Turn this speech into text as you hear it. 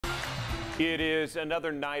It is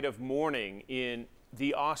another night of mourning in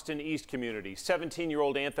the Austin East community.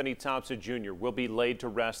 17-year-old Anthony Thompson Jr. will be laid to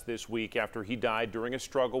rest this week after he died during a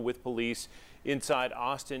struggle with police inside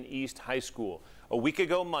Austin East High School. A week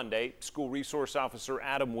ago Monday, school resource officer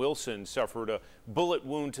Adam Wilson suffered a bullet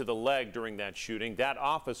wound to the leg during that shooting. That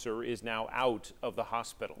officer is now out of the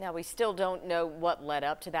hospital. Now, we still don't know what led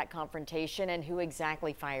up to that confrontation and who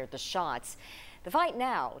exactly fired the shots. The fight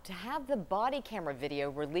now to have the body camera video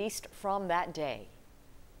released from that day.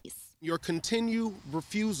 Your continued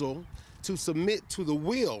refusal to submit to the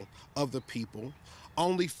will of the people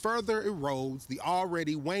only further erodes the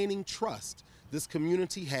already waning trust this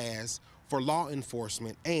community has for law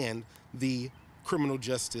enforcement and the criminal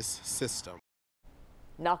justice system.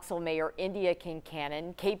 Knoxville Mayor India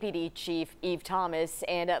Kincannon, KPD Chief Eve Thomas,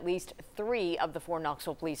 and at least 3 of the 4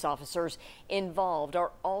 Knoxville police officers involved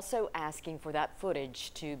are also asking for that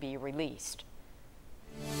footage to be released.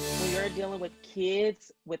 When you're dealing with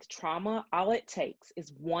kids with trauma, all it takes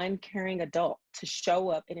is one caring adult to show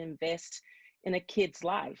up and invest in a kid's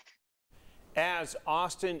life. As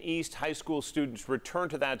Austin East High School students return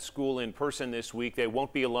to that school in person this week, they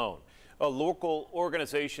won't be alone. A local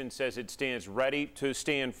organization says it stands ready to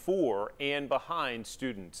stand for and behind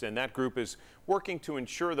students, and that group is working to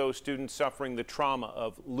ensure those students suffering the trauma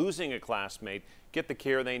of losing a classmate get the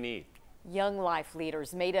care they need. Young Life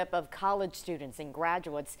leaders made up of college students and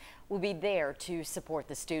graduates will be there to support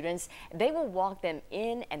the students. They will walk them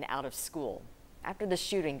in and out of school. After the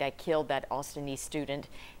shooting that killed that Austin East student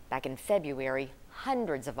back in February,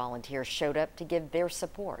 hundreds of volunteers showed up to give their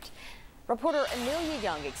support. Reporter Amelia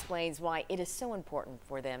Young explains why it is so important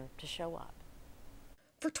for them to show up.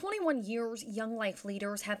 For 21 years, Young Life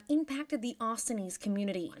leaders have impacted the Austin East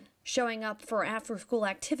community, showing up for after-school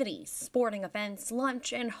activities, sporting events,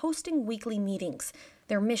 lunch, and hosting weekly meetings.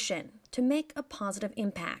 Their mission, to make a positive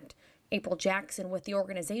impact. April Jackson with the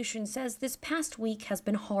organization says this past week has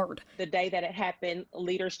been hard. The day that it happened,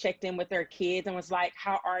 leaders checked in with their kids and was like,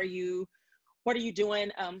 how are you? What are you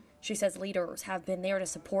doing? She says leaders have been there to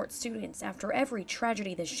support students after every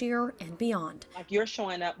tragedy this year and beyond. Like, you're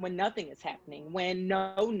showing up when nothing is happening, when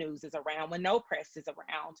no news is around, when no press is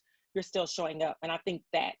around, you're still showing up. And I think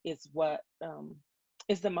that is what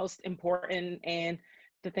is the most important, and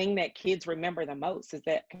the thing that kids remember the most is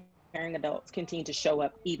that caring adults continue to show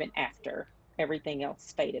up even after everything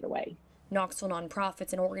else faded away. Knoxville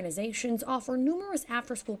nonprofits and organizations offer numerous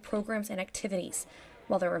after-school programs and activities.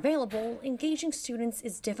 While they're available, engaging students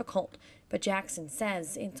is difficult, but Jackson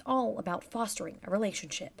says it's all about fostering a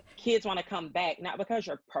relationship. Kids want to come back, not because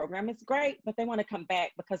your program is great, but they want to come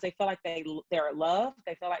back because they feel like they're loved,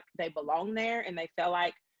 they feel like they belong there, and they feel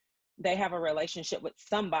like they have a relationship with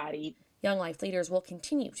somebody. Young Life leaders will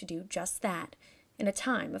continue to do just that in a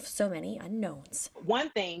time of so many unknowns. One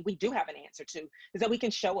thing we do have an answer to is that we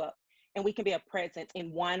can show up and we can be a presence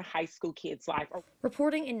in one high school kid's life.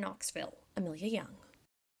 Reporting in Knoxville, Amelia Young.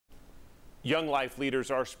 Young Life leaders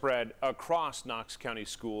are spread across Knox County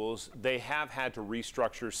schools. They have had to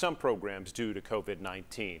restructure some programs due to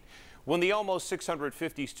COVID-19. When the almost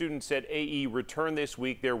 650 students at AE return this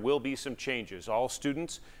week, there will be some changes. All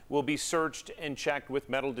students will be searched and checked with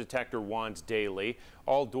metal detector wands daily.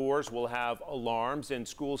 All doors will have alarms, and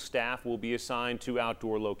school staff will be assigned to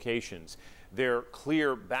outdoor locations. Their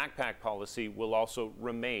clear backpack policy will also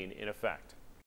remain in effect.